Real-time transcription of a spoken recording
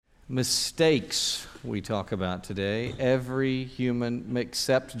Mistakes we talk about today. Every human,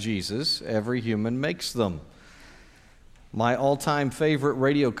 except Jesus, every human makes them. My all-time favorite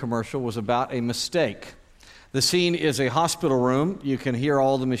radio commercial was about a mistake. The scene is a hospital room. You can hear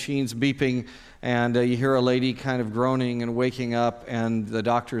all the machines beeping, and you hear a lady kind of groaning and waking up, and the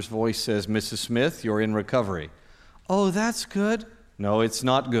doctor's voice says, "Mrs. Smith, you're in recovery." "Oh, that's good." "No, it's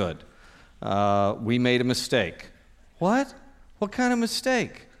not good. We made a mistake." "What? What kind of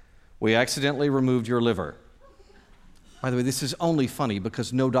mistake?" "We accidentally removed your liver." By the way, this is only funny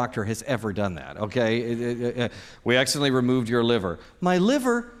because no doctor has ever done that, okay? We accidentally removed your liver. "My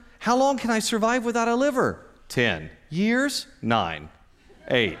liver? How long can I survive without a liver?" 10 years, 9,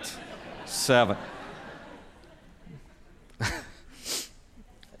 8, 7.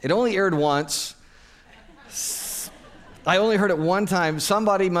 It only aired once. I only heard it one time.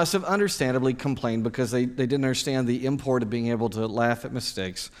 Somebody must have understandably complained because they didn't understand the import of being able to laugh at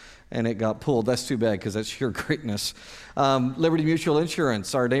mistakes, and it got pulled. That's too bad because that's sheer greatness. Liberty Mutual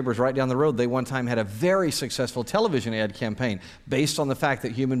Insurance, our neighbors right down the road, they one time had a very successful television ad campaign based on the fact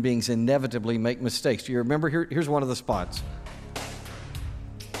that human beings inevitably make mistakes. Do you remember? Here's one of the spots.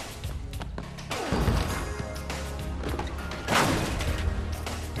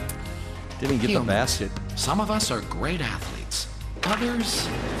 Didn't get the basket. Some of us are great athletes. Others,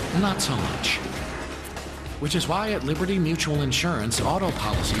 not so much. Which is why at Liberty Mutual Insurance, auto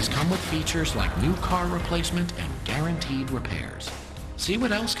policies come with features like new car replacement and guaranteed repairs. See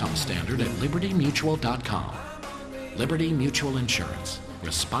what else comes standard at libertymutual.com. Liberty Mutual Insurance.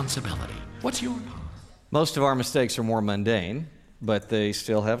 Responsibility. What's your... Most of our mistakes are more mundane, but they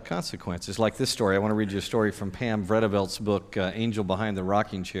still have consequences. Like this story. I want to read you a story from Pam Vredevelt's book, Angel Behind the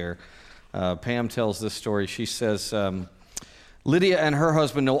Rocking Chair. Pam tells this story. She says, Lydia and her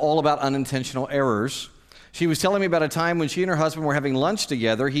husband know all about unintentional errors. She was telling me about a time when she and her husband were having lunch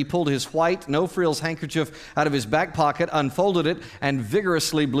together. He pulled his white, no-frills handkerchief out of his back pocket, unfolded it, and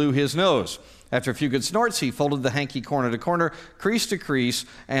vigorously blew his nose. After a few good snorts, he folded the hanky corner to corner, crease to crease,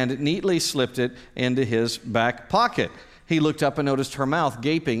 and neatly slipped it into his back pocket. He looked up and noticed her mouth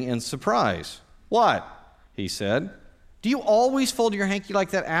gaping in surprise. "What?" he said. "Do you always fold your hanky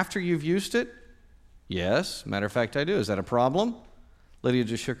like that after you've used it?" "Yes, matter of fact, I do. Is that a problem?" Lydia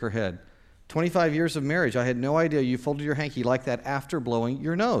just shook her head. 25 years of marriage, I had no idea you folded your hanky like that after blowing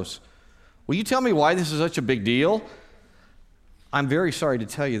your nose. Will you tell me why this is such a big deal?" "I'm very sorry to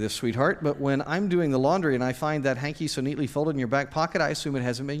tell you this, sweetheart, but when I'm doing the laundry and I find that hanky so neatly folded in your back pocket, I assume it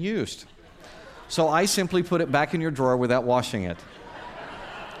hasn't been used. So I simply put it back in your drawer without washing it."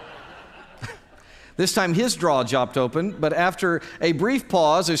 This time his drawer dropped open, but after a brief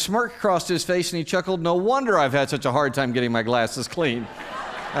pause, a smirk crossed his face and he chuckled, "No wonder I've had such a hard time getting my glasses clean."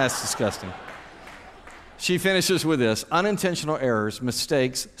 That's disgusting. She finishes with this: unintentional errors,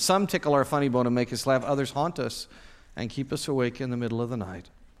 mistakes, some tickle our funny bone and make us laugh, others haunt us and keep us awake in the middle of the night.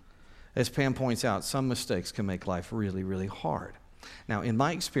 As Pam points out, some mistakes can make life really, really hard. Now, in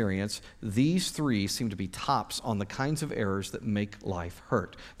my experience, these three seem to be tops on the kinds of errors that make life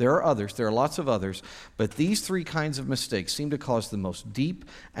hurt. There are others, there are lots of others, but these three kinds of mistakes seem to cause the most deep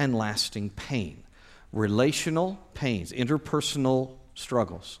and lasting pain. Relational pains, interpersonal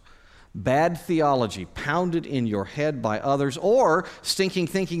struggles, bad theology pounded in your head by others, or stinking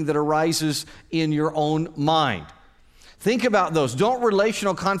thinking that arises in your own mind. Think about those. Don't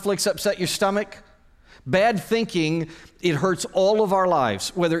relational conflicts upset your stomach? Bad thinking, it hurts all of our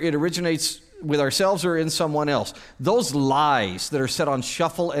lives, whether it originates with ourselves or in someone else. Those lies that are set on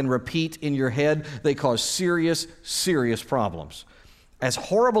shuffle and repeat in your head, they cause serious, serious problems. As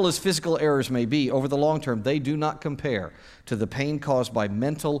horrible as physical errors may be, over the long term, they do not compare to the pain caused by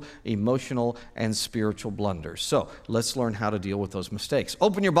mental, emotional, and spiritual blunders. So let's learn how to deal with those mistakes.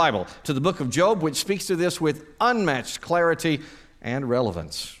 Open your Bible to the book of Job, which speaks to this with unmatched clarity and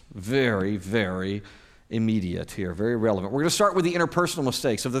relevance. Very, very immediate here, very relevant. We're going to start with the interpersonal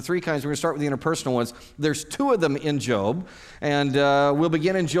mistakes. Of the three kinds, we're going to start with the interpersonal ones. There's two of them in Job, and we'll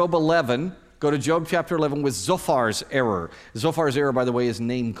begin in Job 11. Go to Job chapter 11 with Zophar's error. Zophar's error, by the way, is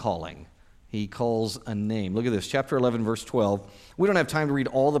name-calling. He calls a name. Look at this, chapter 11, verse 12. We don't have time to read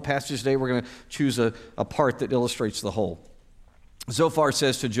all the passages today. We're going to choose a part that illustrates the whole. Zophar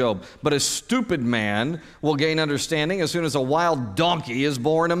says to Job, "But a stupid man will gain understanding as soon as a wild donkey is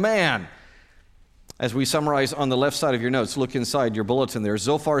born a man." As we summarize on the left side of your notes, look inside your bulletin there.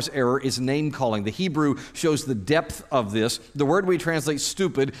 Zophar's error is name-calling. The Hebrew shows the depth of this. The word we translate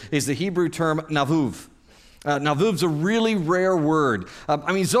stupid is the Hebrew term navuv. Navuv's a really rare word.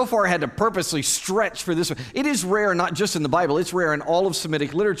 Zophar had to purposely stretch for this one. It is rare not just in the Bible, it's rare in all of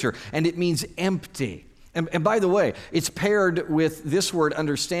Semitic literature, and it means empty. And by the way, it's paired with this word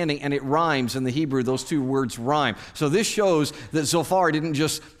understanding, and it rhymes in the Hebrew. Those two words rhyme. So this shows that Zophar didn't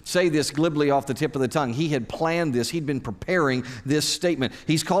just say this glibly off the tip of the tongue. He had planned this. He'd been preparing this statement.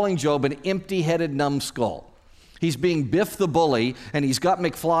 He's calling Job an empty-headed numbskull. He's being Biff the bully, and he's got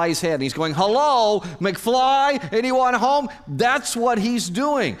McFly's head, and he's going, "Hello, McFly, anyone home?" That's what he's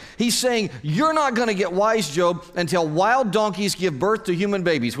doing. He's saying, you're not going to get wise, Job, until wild donkeys give birth to human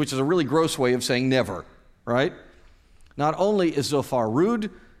babies, which is a really gross way of saying never, right? Not only is Zophar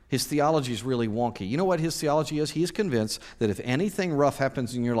rude, his theology is really wonky. You know what his theology is? He is convinced that if anything rough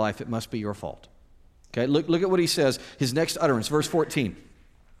happens in your life, it must be your fault. Okay, look at what he says, his next utterance, verse 14.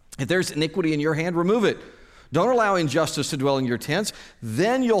 If there's iniquity in your hand, remove it. Don't allow injustice to dwell in your tents.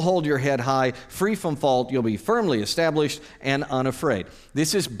 Then you'll hold your head high, free from fault. You'll be firmly established and unafraid.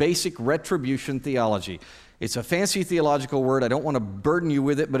 This is basic retribution theology. It's a fancy theological word. I don't want to burden you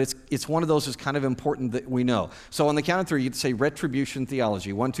with it, but it's one of those that's kind of important that we know. So on the count of three, you'd say retribution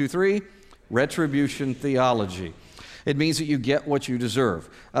theology. 1, 2, 3. Retribution theology. It means that you get what you deserve.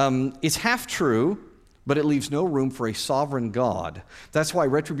 It's half true, but it leaves no room for a sovereign God. That's why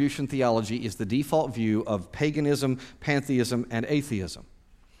retribution theology is the default view of paganism, pantheism, and atheism.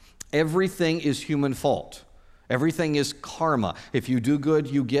 Everything is human fault. Everything is karma. If you do good,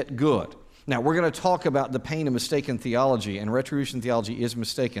 you get good. Now, we're going to talk about the pain of mistaken theology, and retribution theology is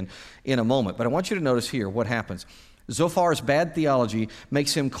mistaken in a moment. But I want you to notice here what happens. Zophar's bad theology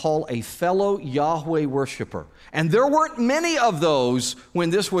makes him call a fellow Yahweh worshiper. And there weren't many of those when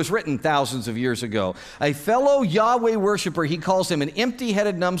this was written thousands of years ago. A fellow Yahweh worshiper, he calls him an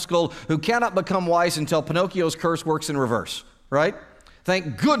empty-headed numbskull who cannot become wise until Pinocchio's curse works in reverse, right?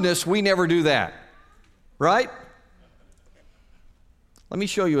 Thank goodness we never do that, right? Let me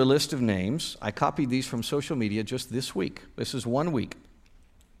show you a list of names. I copied these from social media just this week. This is 1 week.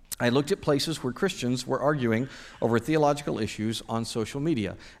 I looked at places where Christians were arguing over theological issues on social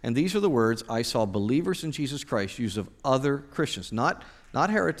media. And these are the words I saw believers in Jesus Christ use of other Christians. Not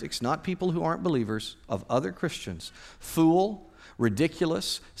heretics, not people who aren't believers, of other Christians. Fool,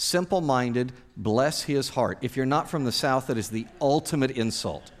 ridiculous, simple-minded, bless his heart. If you're not from the South, that is the ultimate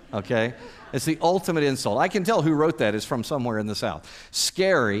insult, okay? It's the ultimate insult. I can tell who wrote that is from somewhere in the South.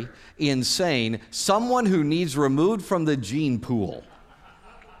 Scary, insane, someone who needs removed from the gene pool.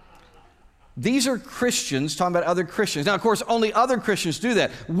 These are Christians talking about other Christians. Now, of course, only other Christians do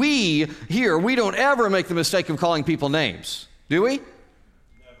that. We don't ever make the mistake of calling people names. Do we?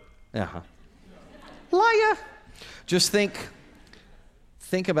 Never. Uh-huh. Liar. Just think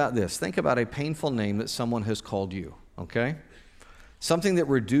about this. Think about a painful name that someone has called you, okay? Something that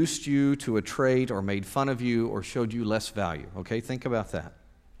reduced you to a trait or made fun of you or showed you less value, okay? Think about that.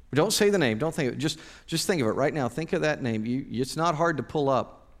 Don't say the name. Don't think of it. Just think of it right now. Think of that name. It's not hard to pull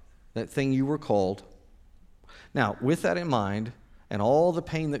up that thing you were called. Now, with that in mind, and all the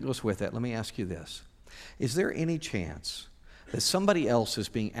pain that goes with it, let me ask you this. Is there any chance that somebody else is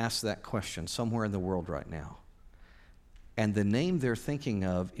being asked that question somewhere in the world right now, and the name they're thinking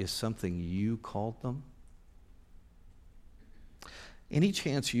of is something you called them? Any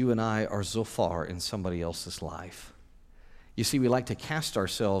chance you and I are Zophar in somebody else's life? You see, we like to cast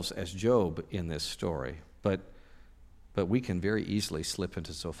ourselves as Job in this story, but we can very easily slip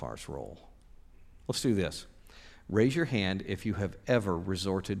into Zophar's role. Let's do this. Raise your hand if you have ever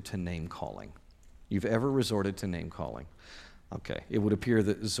resorted to name calling. You've ever resorted to name calling. Okay, it would appear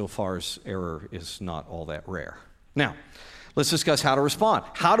that Zophar's error is not all that rare. Now, let's discuss how to respond.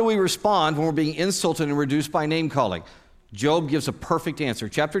 How do we respond when we're being insulted and reduced by name calling? Job gives a perfect answer.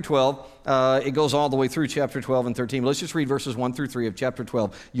 Chapter 12, it goes all the way through chapter 12 and 13. Let's just read verses 1 through 3 of chapter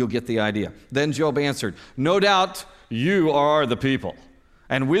 12. You'll get the idea. Then Job answered, "No doubt you are the people,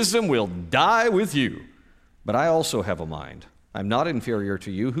 and wisdom will die with you. But I also have a mind. I'm not inferior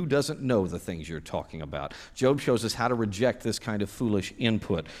to you. Who doesn't know the things you're talking about?" Job shows us how to reject this kind of foolish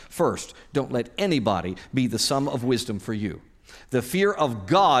input. First, don't let anybody be the sum of wisdom for you. The fear of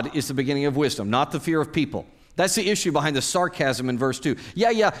God is the beginning of wisdom, not the fear of people. That's the issue behind the sarcasm in verse 2.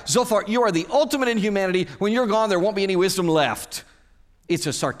 Yeah, Zophar, you are the ultimate in humanity. When you're gone, there won't be any wisdom left. It's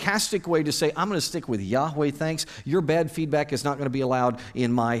a sarcastic way to say, I'm going to stick with Yahweh, thanks. Your bad feedback is not going to be allowed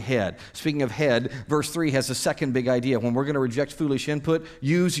in my head. Speaking of head, verse 3 has a second big idea. When we're going to reject foolish input,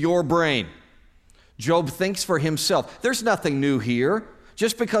 use your brain. Job thinks for himself. There's nothing new here.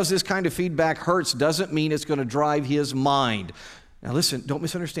 Just because this kind of feedback hurts doesn't mean it's going to drive his mind. Now listen, don't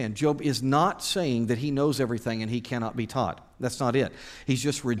misunderstand. Job is not saying that he knows everything and he cannot be taught. That's not it. He's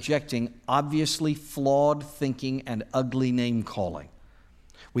just rejecting obviously flawed thinking and ugly name calling.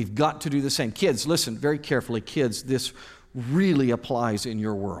 We've got to do the same. Kids, listen very carefully. Kids, this really applies in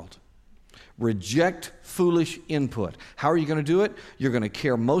your world. Reject foolish input. How are you going to do it? You're going to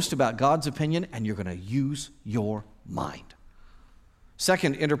care most about God's opinion, and you're going to use your mind.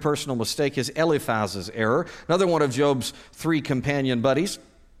 Second interpersonal mistake is Eliphaz's error, another one of Job's three companion buddies.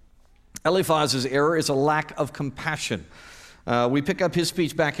 Eliphaz's error is a lack of compassion. We pick up his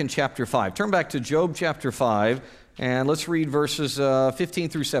speech back in chapter 5. Turn back to Job chapter 5, and let's read verses 15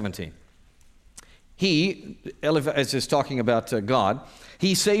 through 17. Eliphaz is talking about God.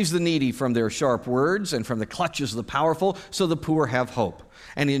 He saves the needy from their sharp words and from the clutches of the powerful, so the poor have hope.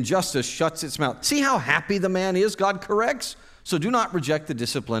 And injustice shuts its mouth. See how happy the man is God corrects? So do not reject the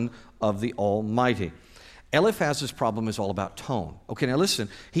discipline of the Almighty. Eliphaz's problem is all about tone. Okay, now listen.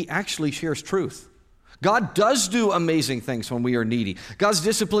 He actually shares truth. God does do amazing things when we are needy. God's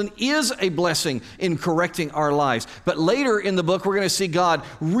discipline is a blessing in correcting our lives. But later in the book, we're going to see God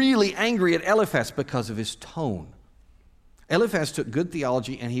really angry at Eliphaz because of his tone. Eliphaz took good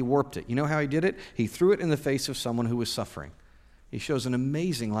theology and he warped it. You know how he did it? He threw it in the face of someone who was suffering. He shows an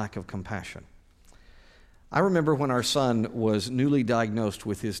amazing lack of compassion. I remember when our son was newly diagnosed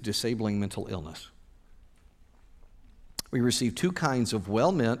with his disabling mental illness. We received two kinds of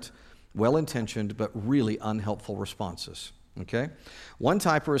well-meant, well-intentioned, but really unhelpful responses, okay? One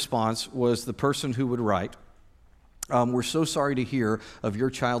type of response was the person who would write, we're so sorry to hear of your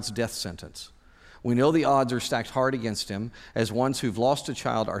child's death sentence. We know the odds are stacked hard against him. As ones who've lost a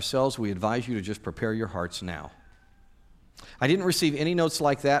child ourselves, we advise you to just prepare your hearts now. I didn't receive any notes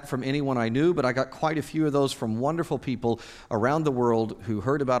like that from anyone I knew, but I got quite a few of those from wonderful people around the world who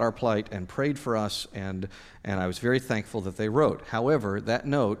heard about our plight and prayed for us, and I was very thankful that they wrote. However, that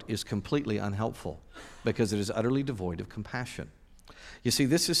note is completely unhelpful because it is utterly devoid of compassion. You see,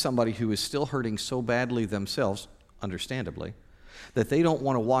 this is somebody who is still hurting so badly themselves, understandably, that they don't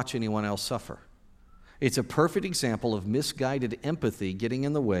want to watch anyone else suffer. It's a perfect example of misguided empathy getting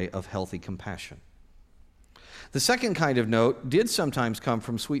in the way of healthy compassion. The second kind of note did sometimes come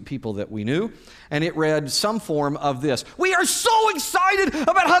from sweet people that we knew, and it read some form of this: we are so excited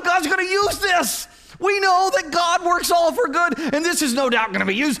about how God's going to use this. We know that God works all for good, and this is no doubt going to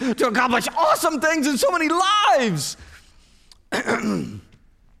be used to accomplish awesome things in so many lives.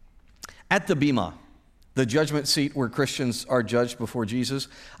 At the Bema, the judgment seat where Christians are judged before Jesus,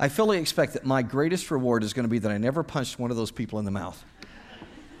 I fully expect that my greatest reward is going to be that I never punched one of those people in the mouth.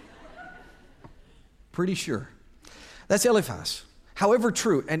 Pretty sure. That's Eliphaz. However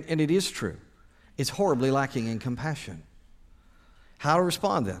true, and it is true, it's horribly lacking in compassion. How to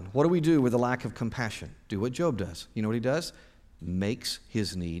respond then? What do we do with a lack of compassion? Do what Job does. You know what he does? Makes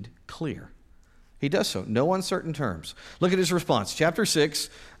his need clear. He does so, no uncertain terms. Look at his response. Chapter 6,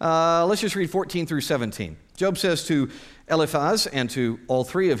 let's just read 14 through 17. Job says to Eliphaz and to all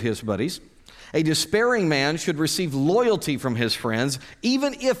three of his buddies, a despairing man should receive loyalty from his friends,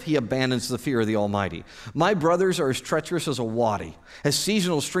 even if he abandons the fear of the Almighty. My brothers are as treacherous as a wadi, as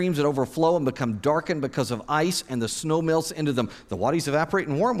seasonal streams that overflow and become darkened because of ice, and the snow melts into them. The wadis evaporate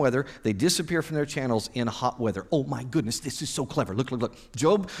in warm weather. They disappear from their channels in hot weather. Oh my goodness, this is so clever. Look.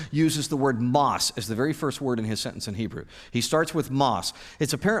 Job uses the word mas as the very first word in his sentence in Hebrew. He starts with mas.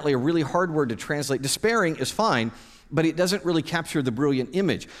 It's apparently a really hard word to translate. Despairing is fine, but it doesn't really capture the brilliant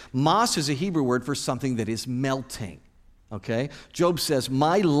image. Mas is a Hebrew word for something that is melting, okay? Job says,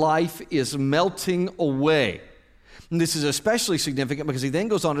 my life is melting away. And this is especially significant because he then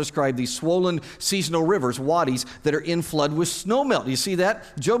goes on to describe these swollen seasonal rivers, wadis, that are in flood with snowmelt. You see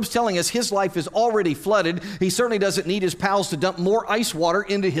that? Job's telling us his life is already flooded. He certainly doesn't need his pals to dump more ice water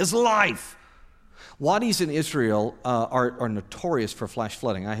into his life. Wadis in Israel are notorious for flash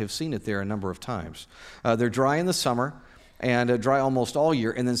flooding. I have seen it there a number of times. They're dry in the summer and dry almost all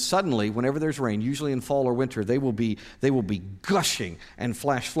year, and then suddenly, whenever there's rain, usually in fall or winter, they will be gushing and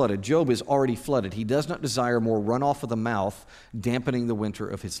flash flooded. Job is already flooded. He does not desire more runoff of the mouth, dampening the winter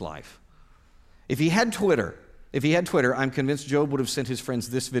of his life. If he had Twitter, I'm convinced Job would have sent his friends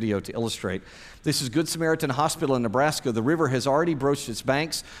this video to illustrate. This is Good Samaritan Hospital in Nebraska. The river has already broached its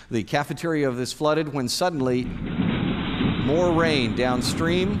banks. The cafeteria is flooded when suddenly more rain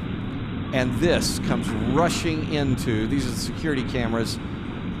downstream, and this comes rushing into, these are the security cameras.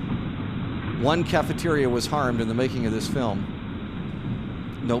 One cafeteria was harmed in the making of this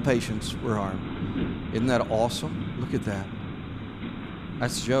film. No patients were harmed. Isn't that awesome? Look at that.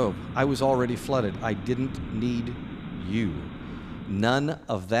 That's Job. I was already flooded. I didn't need you. None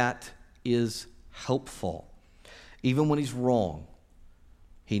of that is helpful. Even when he's wrong,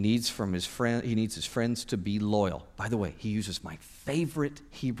 he needs his friends to be loyal. By the way, he uses my favorite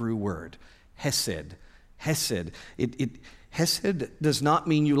Hebrew word, hesed. Hesed. Hesed does not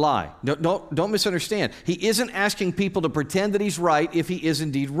mean you lie. Don't misunderstand. He isn't asking people to pretend that he's right if he is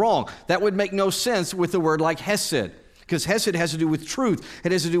indeed wrong. That would make no sense with a word like hesed, because hesed has to do with truth.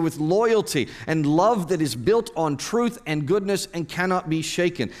 It has to do with loyalty and love that is built on truth and goodness and cannot be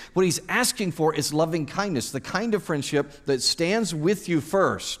shaken. What he's asking for is loving kindness, the kind of friendship that stands with you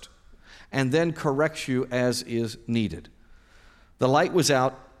first and then corrects you as is needed. The light was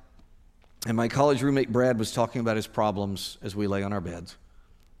out, and my college roommate Brad was talking about his problems as we lay on our beds.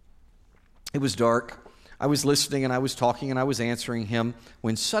 It was dark. I was listening and I was talking and I was answering him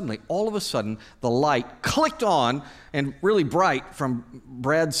when suddenly, all of a sudden, the light clicked on and really bright from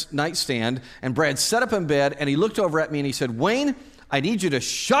Brad's nightstand, and Brad sat up in bed and he looked over at me and he said, "Wayne, I need you to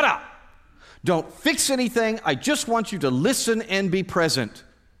shut up. Don't fix anything. I just want you to listen and be present."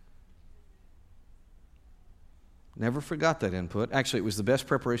 Never forgot that input. Actually, it was the best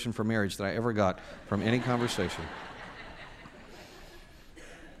preparation for marriage that I ever got from any conversation.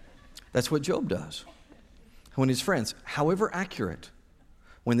 That's what Job does. When his friends, however accurate,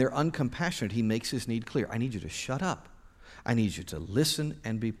 when they're uncompassionate, he makes his need clear. I need you to shut up. I need you to listen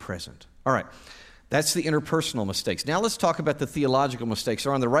and be present. All right, that's the interpersonal mistakes. Now let's talk about the theological mistakes.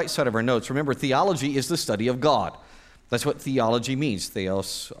 They're on the right side of our notes. Remember, theology is the study of God. That's what theology means.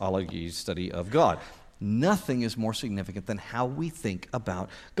 Theosology, study of God. Nothing is more significant than how we think about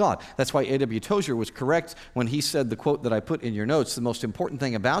God. That's why A.W. Tozer was correct when he said the quote that I put in your notes, the most important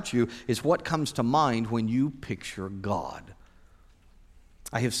thing about you is what comes to mind when you picture God.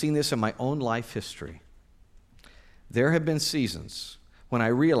 I have seen this in my own life history. There have been seasons when I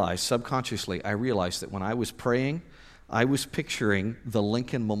realized, subconsciously, I realized that when I was praying, I was picturing the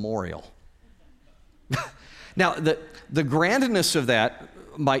Lincoln Memorial. Now, the grandness of that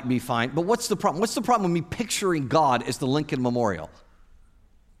might be fine, but what's the problem? What's the problem with me picturing God as the Lincoln Memorial?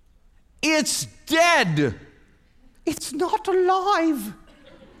 It's dead. It's not alive.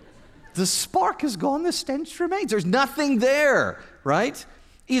 The spark is gone, the stench remains. There's nothing there, right?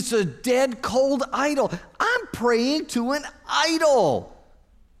 It's a dead, cold idol. I'm praying to an idol.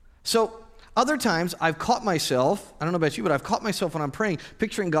 So other times I've caught myself, I don't know about you, but I've caught myself when I'm praying,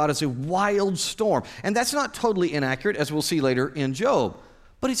 picturing God as a wild storm. And that's not totally inaccurate, as we'll see later in Job.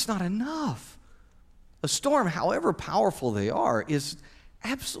 But it's not enough. A storm, however powerful they are, is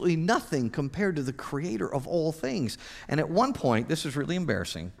absolutely nothing compared to the creator of all things. And at one point, this is really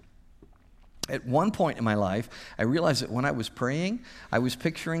embarrassing. At one point in my life, I realized that when I was praying, I was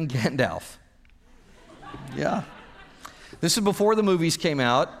picturing Gandalf. Yeah. This is before the movies came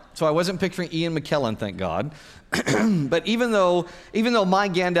out, so I wasn't picturing Ian McKellen, thank God. But even though my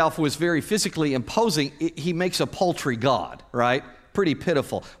Gandalf was very physically imposing, he makes a paltry god, right? Pretty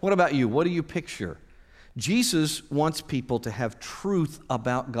pitiful. What about you? What do you picture? Jesus wants people to have truth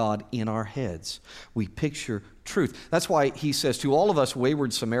about God in our heads. We picture truth. That's why he says to all of us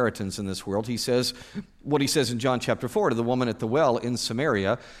wayward Samaritans in this world, he says what he says in John chapter 4 to the woman at the well in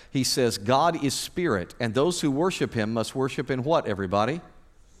Samaria. He says, God is spirit, and those who worship him must worship in what, everybody?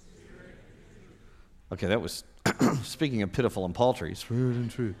 Okay, that was, speaking of pitiful and paltry, spirit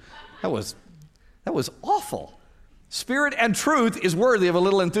and truth. That was awful. Spirit and truth is worthy of a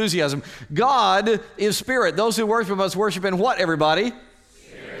little enthusiasm. God is spirit. Those who worship must worship in what, everybody?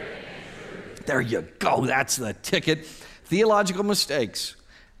 Spirit and truth. There you go. That's the ticket. Theological mistakes.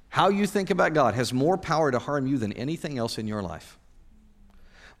 How you think about God has more power to harm you than anything else in your life.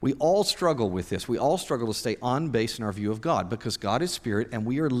 We all struggle with this. We all struggle to stay on base in our view of God because God is spirit and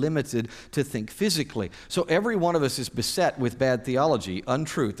we are limited to think physically. So every one of us is beset with bad theology,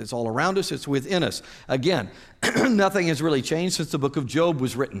 untruth. It's all around us. It's within us. Again, nothing has really changed since the book of Job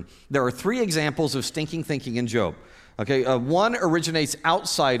was written. There are 3 examples of stinking thinking in Job. Okay, one originates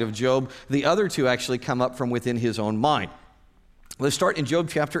outside of Job. The other 2 actually come up from within his own mind. Let's start in Job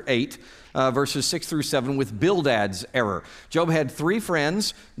chapter 8, verses 6 through 7 with Bildad's error. Job had 3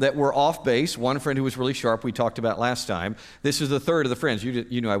 friends that were off base. One friend who was really sharp, we talked about last time. This is the third of the friends.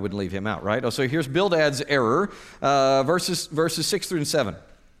 You knew I wouldn't leave him out, right? Oh, so here's Bildad's error, verses 6 through 7.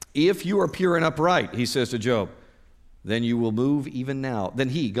 If you are pure and upright, he says to Job, then you will move even now. Then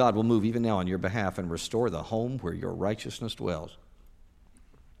he, God, will move even now on your behalf and restore the home where your righteousness dwells.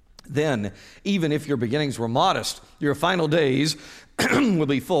 Then, even if your beginnings were modest, your final days will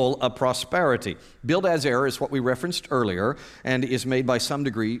be full of prosperity. Bildad's error is what we referenced earlier and is made by some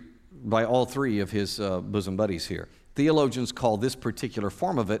degree by all 3 of his bosom buddies here. Theologians call this particular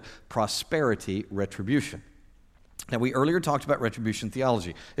form of it prosperity retribution. Now, we earlier talked about retribution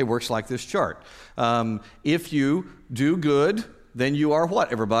theology. It works like this chart. If you do good, then you are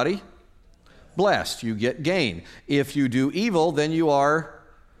what, everybody? Blessed. You get gain. If you do evil, then you are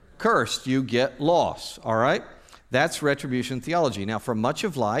cursed. You get loss. All right? That's retribution theology. Now, for much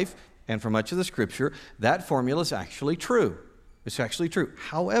of life and for much of the Scripture, that formula is actually true. It's actually true.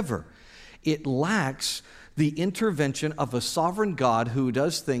 However, it lacks the intervention of a sovereign God who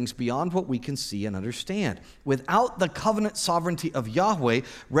does things beyond what we can see and understand. Without the covenant sovereignty of Yahweh,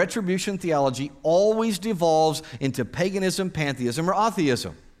 retribution theology always devolves into paganism, pantheism, or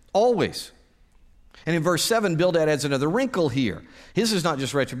atheism. Always. And in verse 7, Bildad adds another wrinkle here. His is not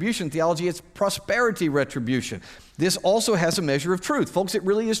just retribution theology, it's prosperity retribution. This also has a measure of truth. Folks, it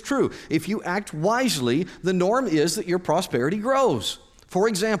really is true. If you act wisely, the norm is that your prosperity grows. For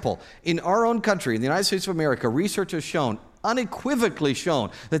example, in our own country, in the United States of America, research has shown, unequivocally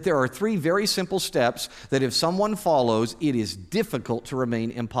shown, that there are 3 very simple steps that if someone follows, it is difficult to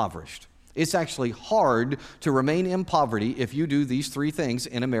remain impoverished. It's actually hard to remain in poverty if you do these 3 things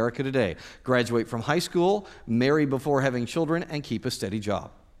in America today. Graduate from high school, marry before having children, and keep a steady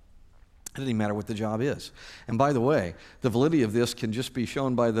job. It doesn't even matter what the job is. And by the way, the validity of this can just be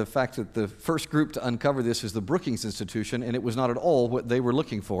shown by the fact that the first group to uncover this is the Brookings Institution, and it was not at all what they were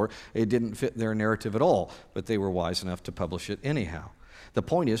looking for. It didn't fit their narrative at all, but they were wise enough to publish it anyhow. The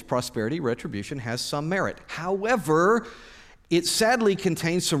point is, prosperity retribution has some merit. However, it sadly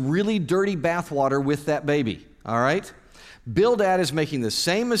contains some really dirty bathwater with that baby, all right? Bildad is making the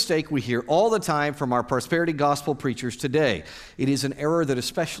same mistake we hear all the time from our prosperity gospel preachers today. It is an error that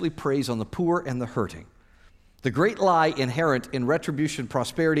especially preys on the poor and the hurting. The great lie inherent in retribution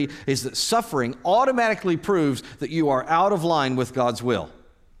prosperity is that suffering automatically proves that you are out of line with God's will.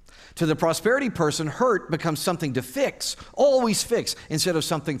 To the prosperity person, hurt becomes something to fix, always fix, instead of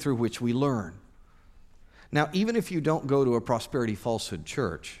something through which we learn. Now, even if you don't go to a prosperity falsehood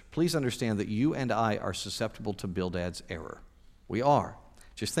church, please understand that you and I are susceptible to Bildad's error. We are.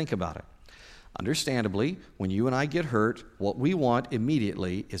 Just think about it. Understandably, when you and I get hurt, what we want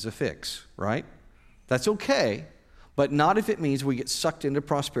immediately is a fix, right? That's okay, but not if it means we get sucked into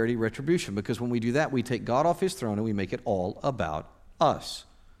prosperity retribution, because when we do that, we take God off his throne and we make it all about us.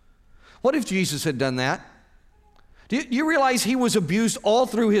 What if Jesus had done that? Do you realize he was abused all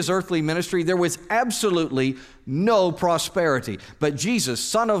through his earthly ministry? There was absolutely no prosperity. But Jesus,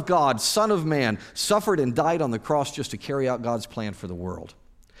 Son of God, Son of Man, suffered and died on the cross just to carry out God's plan for the world.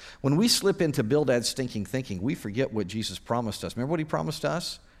 When we slip into Bildad's stinking thinking, we forget what Jesus promised us. Remember what he promised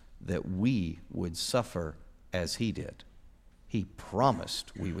us? That we would suffer as he did. He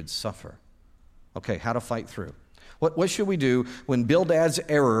promised we would suffer. Okay, how to fight through. What should we do when Bildad's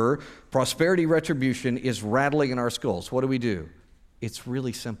error, prosperity retribution, is rattling in our skulls? What do? It's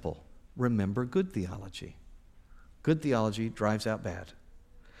really simple. Remember good theology. Good theology drives out bad.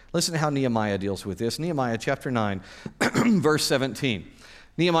 Listen to how Nehemiah deals with this. Nehemiah chapter 9, verse 17.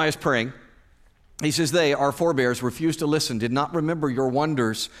 Nehemiah is praying. He says, they, our forebears, refused to listen, did not remember your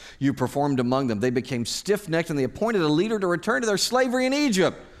wonders you performed among them. They became stiff-necked, and they appointed a leader to return to their slavery in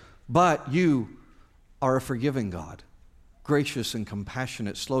Egypt. But you are a forgiving God, gracious and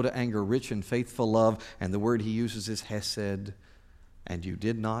compassionate, slow to anger, rich in faithful love, and the word he uses is hesed, and you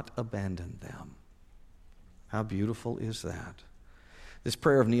did not abandon them. How beautiful is that? This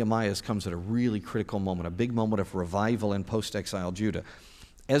prayer of Nehemiah's comes at a really critical moment, a big moment of revival in post-exile Judah.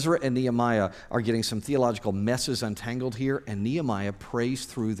 Ezra and Nehemiah are getting some theological messes untangled here, and Nehemiah prays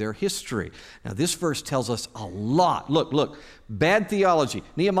through their history. Now, this verse tells us a lot. Look, bad theology.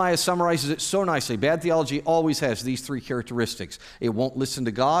 Nehemiah summarizes it so nicely. Bad theology always has these 3 characteristics. It won't listen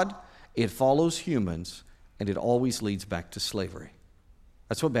to God, it follows humans, and it always leads back to slavery.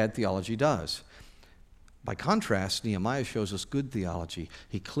 That's what bad theology does. By contrast, Nehemiah shows us good theology.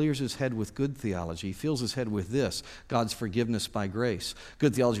 He clears his head with good theology. He fills his head with this, God's forgiveness by grace.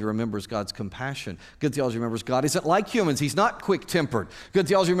 Good theology remembers God's compassion. Good theology remembers God isn't like humans. He's not quick-tempered. Good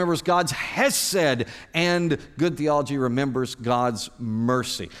theology remembers God's hesed, and good theology remembers God's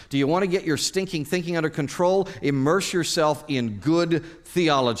mercy. Do you want to get your stinking thinking under control? Immerse yourself in good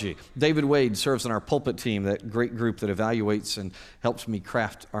theology. David Wade serves on our pulpit team, that great group that evaluates and helps me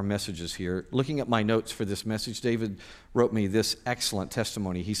craft our messages here. Looking at my notes for this message, David wrote me this excellent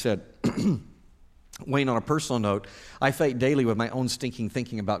testimony. He said, Wayne, on a personal note, I fight daily with my own stinking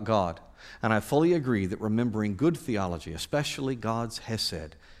thinking about God, and I fully agree that remembering good theology, especially God's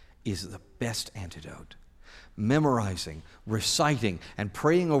hesed, is the best antidote. Memorizing, reciting, and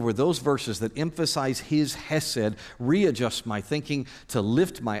praying over those verses that emphasize his hesed readjusts my thinking to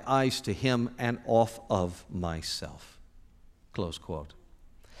lift my eyes to him and off of myself. Close quote.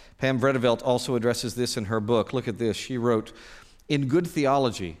 Pam Vredevelt also addresses this in her book. Look at this. She wrote, in good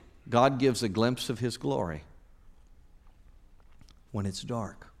theology, God gives a glimpse of his glory when it's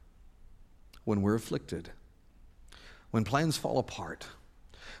dark, when we're afflicted, when plans fall apart,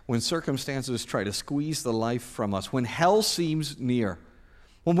 when circumstances try to squeeze the life from us, when hell seems near,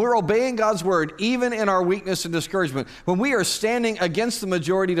 when we're obeying God's word, even in our weakness and discouragement, when we are standing against the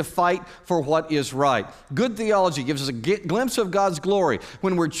majority to fight for what is right. Good theology gives us a glimpse of God's glory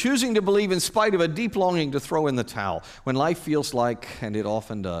when we're choosing to believe in spite of a deep longing to throw in the towel, when life feels like, and it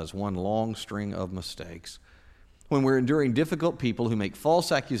often does, one long string of mistakes, when we're enduring difficult people who make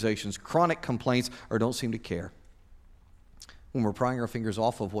false accusations, chronic complaints, or don't seem to care, when we're prying our fingers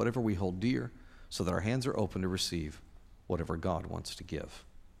off of whatever we hold dear so that our hands are open to receive whatever God wants to give.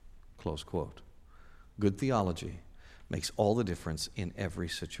 Close quote. Good theology makes all the difference in every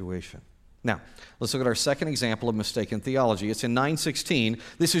situation. Now, let's look at our second example of mistaken theology. It's in 9:16.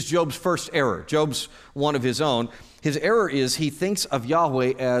 This is Job's first error. Job's one of his own. His error is he thinks of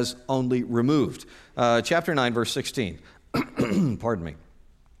Yahweh as only removed. Chapter 9, verse 16. Pardon me.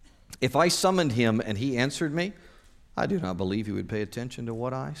 If I summoned him and he answered me, I do not believe he would pay attention to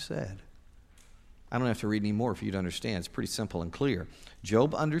what I said. I don't have to read any more for you to understand. It's pretty simple and clear.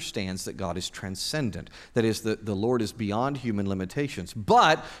 Job understands that God is transcendent. That is, the Lord is beyond human limitations.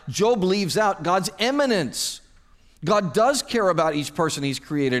 But Job leaves out God's eminence. God does care about each person he's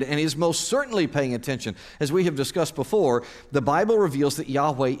created and is most certainly paying attention. As we have discussed before, the Bible reveals that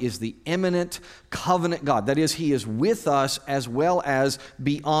Yahweh is the eminent covenant God. That is, he is with us as well as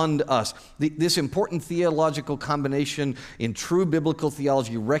beyond us. This important theological combination in true biblical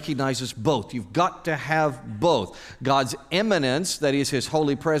theology recognizes both. You've got to have both. God's eminence, that is his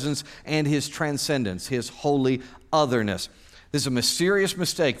holy presence, and his transcendence, his holy otherness. This is a mysterious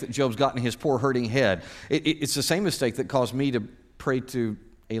mistake that Job's got in his poor hurting head. It's the same mistake that caused me to pray to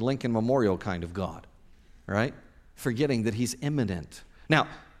a Lincoln Memorial kind of God, right? Forgetting that he's immanent. Now,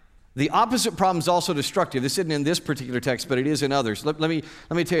 the opposite problem is also destructive. This isn't in this particular text, but it is in others. Let me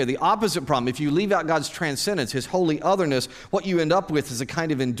tell you, the opposite problem, if you leave out God's transcendence, his holy otherness, what you end up with is a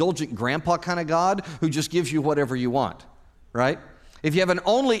kind of indulgent grandpa kind of God who just gives you whatever you want, right? If you have an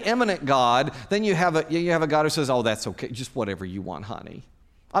only immanent God, then you have a God who says, oh, that's okay, just whatever you want, honey.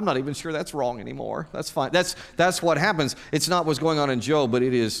 I'm not even sure that's wrong anymore. That's fine. That's what happens. It's not what's going on in Job, but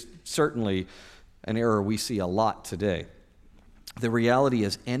it is certainly an error we see a lot today. The reality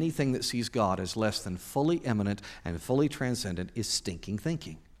is anything that sees God as less than fully immanent and fully transcendent is stinking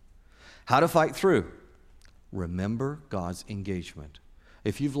thinking. How to fight through? Remember God's engagement.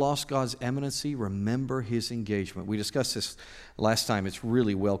 If you've lost God's eminency, remember his engagement. We discussed this last time. It's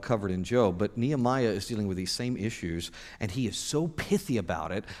really well covered in Job, but Nehemiah is dealing with these same issues, and he is so pithy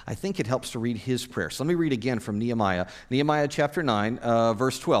about it, I think it helps to read his prayer. So let me read again from Nehemiah. Nehemiah chapter 9,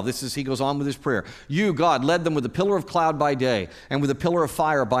 verse 12. He goes on with his prayer. You, God, led them with a pillar of cloud by day and with a pillar of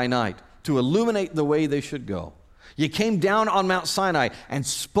fire by night to illuminate the way they should go. You came down on Mount Sinai and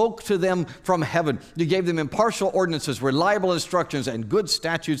spoke to them from heaven. You gave them impartial ordinances, reliable instructions, and good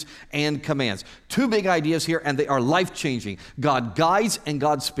statutes and commands. Two big ideas here, and they are life-changing. God guides and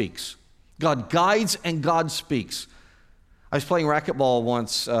God speaks. God guides and God speaks. I was playing racquetball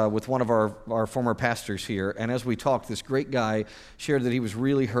once with one of our former pastors here, and as we talked, this great guy shared that he was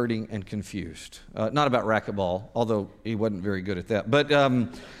really hurting and confused. Not about racquetball, although he wasn't very good at that,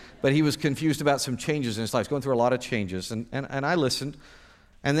 but he was confused about some changes in his life. He's going through a lot of changes. And I listened.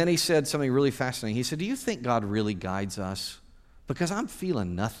 And then he said something really fascinating. He said, do you think God really guides us? Because I'm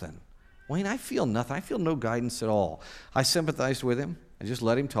feeling nothing. Wayne, I feel nothing. I feel no guidance at all. I sympathized with him. I just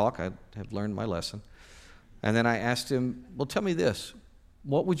let him talk. I have learned my lesson. And then I asked him, well, tell me this.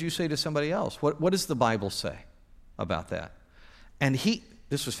 What would you say to somebody else? What does the Bible say about that? And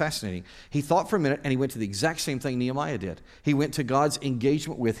this was fascinating. He thought for a minute, and he went to the exact same thing Nehemiah did. He went to God's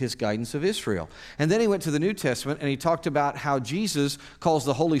engagement with his guidance of Israel. And then he went to the New Testament, and he talked about how Jesus calls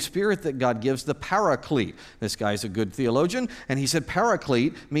the Holy Spirit that God gives the Paraclete. This guy's a good theologian, and he said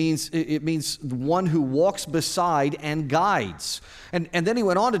Paraclete means one who walks beside and guides. And then he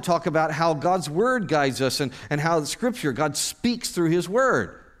went on to talk about how God's Word guides us and how the Scripture, God speaks through His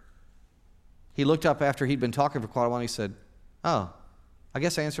Word. He looked up after he'd been talking for quite a while, and he said, oh, I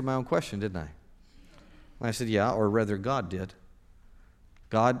guess I answered my own question, didn't I? And I said, yeah, or rather God did.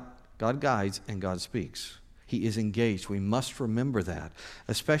 God guides and God speaks. He is engaged. We must remember that,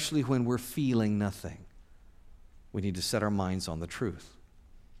 especially when we're feeling nothing. We need to set our minds on the truth.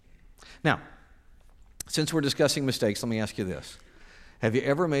 Now, since we're discussing mistakes, let me ask you this. Have you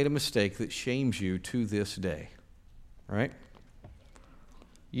ever made a mistake that shames you to this day? Right?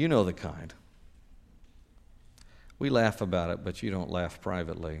 You know the kind. We laugh about it, but you don't laugh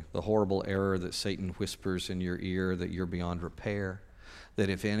privately. The horrible error that Satan whispers in your ear that you're beyond repair, that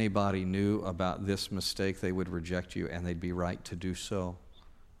if anybody knew about this mistake, they would reject you, and they'd be right to do so,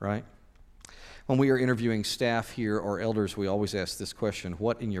 right? When we are interviewing staff here or elders, we always ask this question: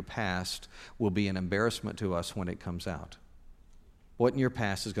 what in your past will be an embarrassment to us when it comes out? What in your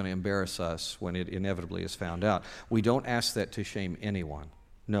past is going to embarrass us when it inevitably is found out? We don't ask that to shame anyone.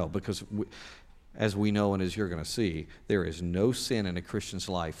 No, because as we know and as you're going to see, there is no sin in a Christian's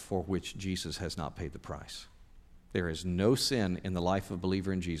life for which Jesus has not paid the price. There is no sin in the life of a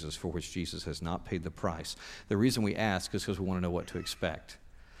believer in Jesus for which Jesus has not paid the price. The reason we ask is because we want to know what to expect.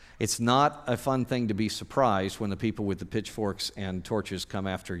 It's not a fun thing to be surprised when the people with the pitchforks and torches come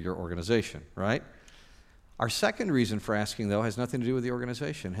after your organization, right? Our second reason for asking, though, has nothing to do with the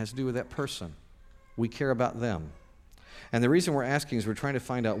organization. It has to do with that person. We care about them. And the reason we're asking is we're trying to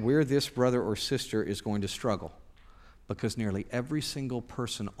find out where this brother or sister is going to struggle. Because nearly every single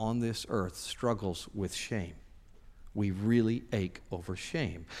person on this earth struggles with shame. We really ache over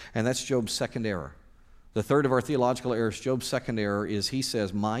shame. And that's Job's second error. The third of our theological errors, Job's second error, is he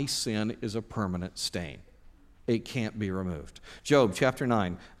says, my sin is a permanent stain. It can't be removed. Job chapter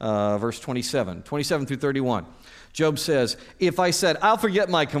 9, verse 27 through 31. Job says, if I said, I'll forget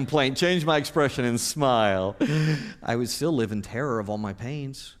my complaint, change my expression and smile, I would still live in terror of all my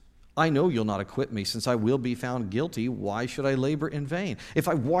pains. I know you'll not acquit me, since I will be found guilty. Why should I labor in vain? If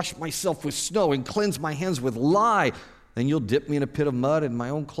I wash myself with snow and cleanse my hands with lye, then you'll dip me in a pit of mud, and my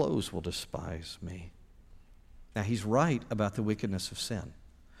own clothes will despise me. Now, he's right about the wickedness of sin.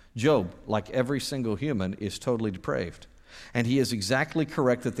 Job, like every single human, is totally depraved. And he is exactly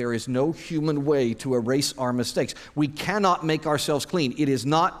correct that there is no human way to erase our mistakes. We cannot make ourselves clean. It is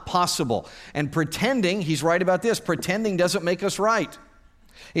not possible. And pretending, he's right about this, pretending doesn't make us right.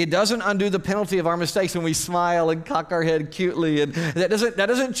 It doesn't undo the penalty of our mistakes when we smile and cock our head cutely. And that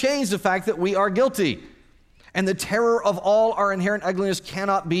doesn't change the fact that we are guilty. And the terror of all our inherent ugliness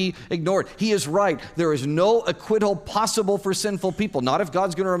cannot be ignored. He is right. There is no acquittal possible for sinful people, not if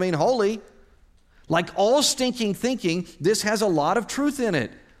God's going to remain holy. Like all stinking thinking, this has a lot of truth in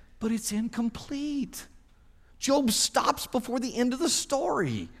it, but it's incomplete. Job stops before the end of the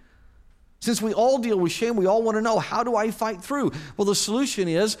story. Since we all deal with shame, we all want to know, how do I fight through? Well, the solution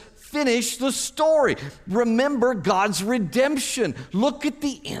is finish the story. Remember God's redemption. Look at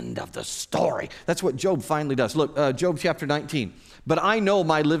the end of the story. That's what Job finally does. Look, Job chapter 19. But I know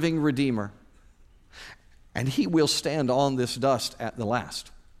my living Redeemer, and he will stand on this dust at the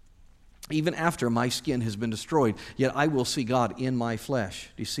last. Even after my skin has been destroyed, yet I will see God in my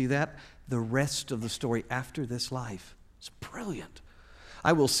flesh. Do you see that? The rest of the story after this life. It's brilliant.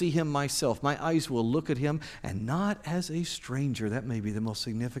 I will see him myself. My eyes will look at him, and not as a stranger. That may be the most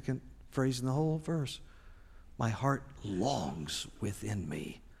significant phrase in the whole verse. My heart longs within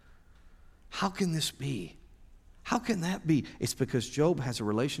me. How can this be? How can that be? It's because Job has a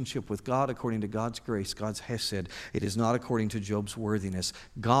relationship with God according to God's grace, God's hesed. It is not according to Job's worthiness.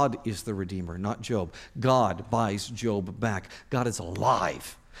 God is the Redeemer, not Job. God buys Job back. God is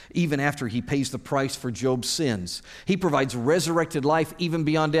alive, even after he pays the price for Job's sins. He provides resurrected life even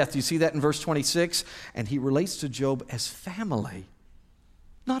beyond death. Do you see that in verse 26? And he relates to Job as family,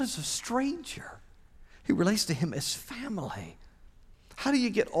 not as a stranger. He relates to him as family. How do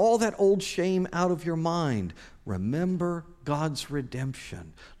you get all that old shame out of your mind? Remember God's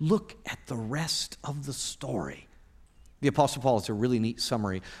redemption. Look at the rest of the story. The Apostle Paul has a really neat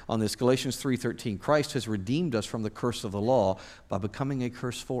summary on this. Galatians 3:13, Christ has redeemed us from the curse of the law by becoming a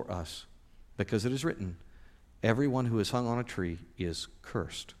curse for us, because it is written, everyone who is hung on a tree is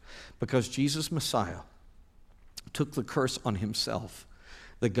cursed. Because Jesus Messiah took the curse on himself,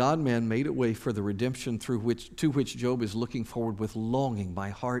 the God-man made a way for the redemption to which Job is looking forward with longing. My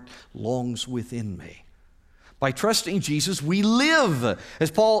heart longs within me. By trusting Jesus, we live.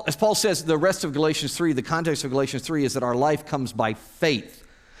 As Paul says, the rest of Galatians 3, the context of Galatians 3 is that our life comes by faith.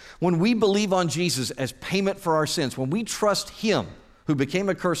 When we believe on Jesus as payment for our sins, when we trust him who became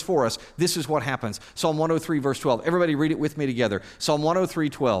a curse for us, this is what happens. Psalm 103, verse 12. Everybody read it with me together. Psalm 103,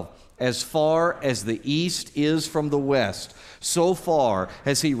 12. As far as the east is from the west, so far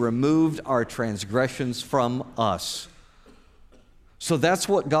has he removed our transgressions from us. So that's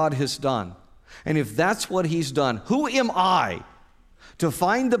what God has done. And if that's what he's done, who am I to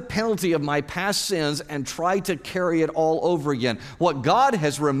find the penalty of my past sins and try to carry it all over again? What God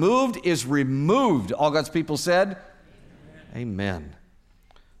has removed is removed. All God's people said, Amen.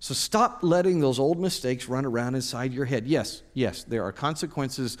 So stop letting those old mistakes run around inside your head. Yes, there are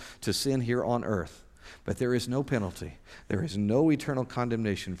consequences to sin here on earth, but there is no penalty. There is no eternal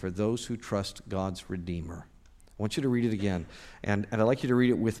condemnation for those who trust God's Redeemer. I want you to read it again, and I'd like you to read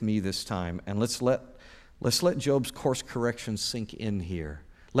it with me this time, and let's let Job's course correction sink in here.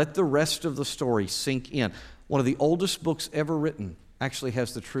 Let the rest of the story sink in. One of the oldest books ever written actually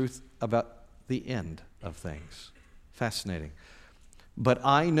has the truth about the end of things. Fascinating. But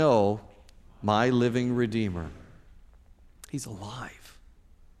I know my living Redeemer. He's alive.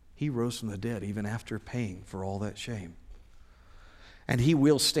 He rose from the dead even after paying for all that shame. And he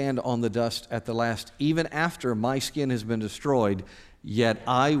will stand on the dust at the last, even after my skin has been destroyed, yet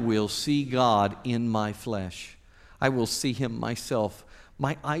I will see God in my flesh. I will see him myself.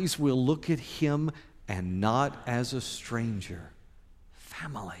 My eyes will look at him, and not as a stranger.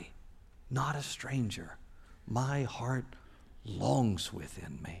 Family, not a stranger. My heart longs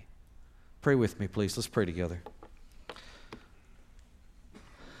within me. Pray with me, please. Let's pray together.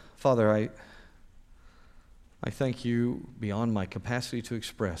 Father, I thank you beyond my capacity to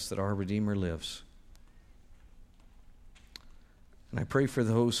express that our Redeemer lives. And I pray for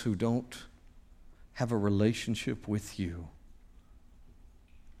those who don't have a relationship with you,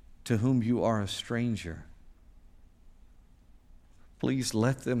 to whom you are a stranger. Please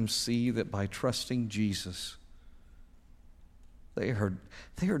let them see that by trusting Jesus, they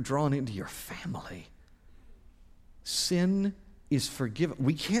are drawn into your family. Sin is forgiven.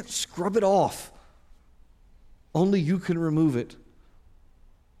 We can't scrub it off. Only you can remove it.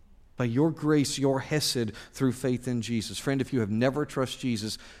 By your grace, your hesed, through faith in Jesus. Friend, if you have never trusted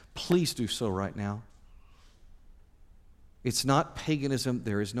Jesus, please do so right now. It's not paganism.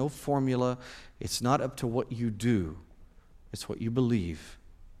 There is no formula. It's not up to what you do. It's what you believe.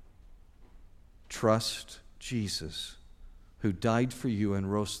 Trust Jesus, who died for you and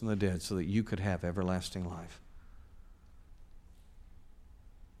rose from the dead so that you could have everlasting life.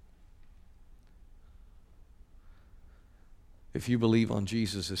 If you believe on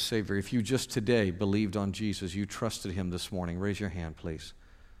Jesus as Savior, if you just today believed on Jesus, you trusted him this morning, raise your hand, please.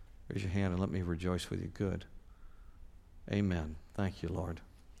 Raise your hand and let me rejoice with you. Good. Amen. Thank you, Lord.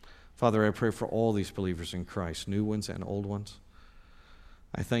 Father, I pray for all these believers in Christ, new ones and old ones.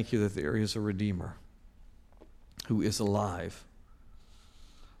 I thank you that there is a Redeemer who is alive,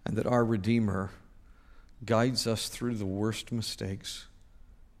 and that our Redeemer guides us through the worst mistakes,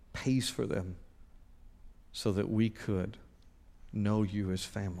 pays for them, so that we could know you as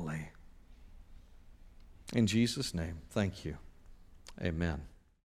family. In Jesus' name, thank you. Amen.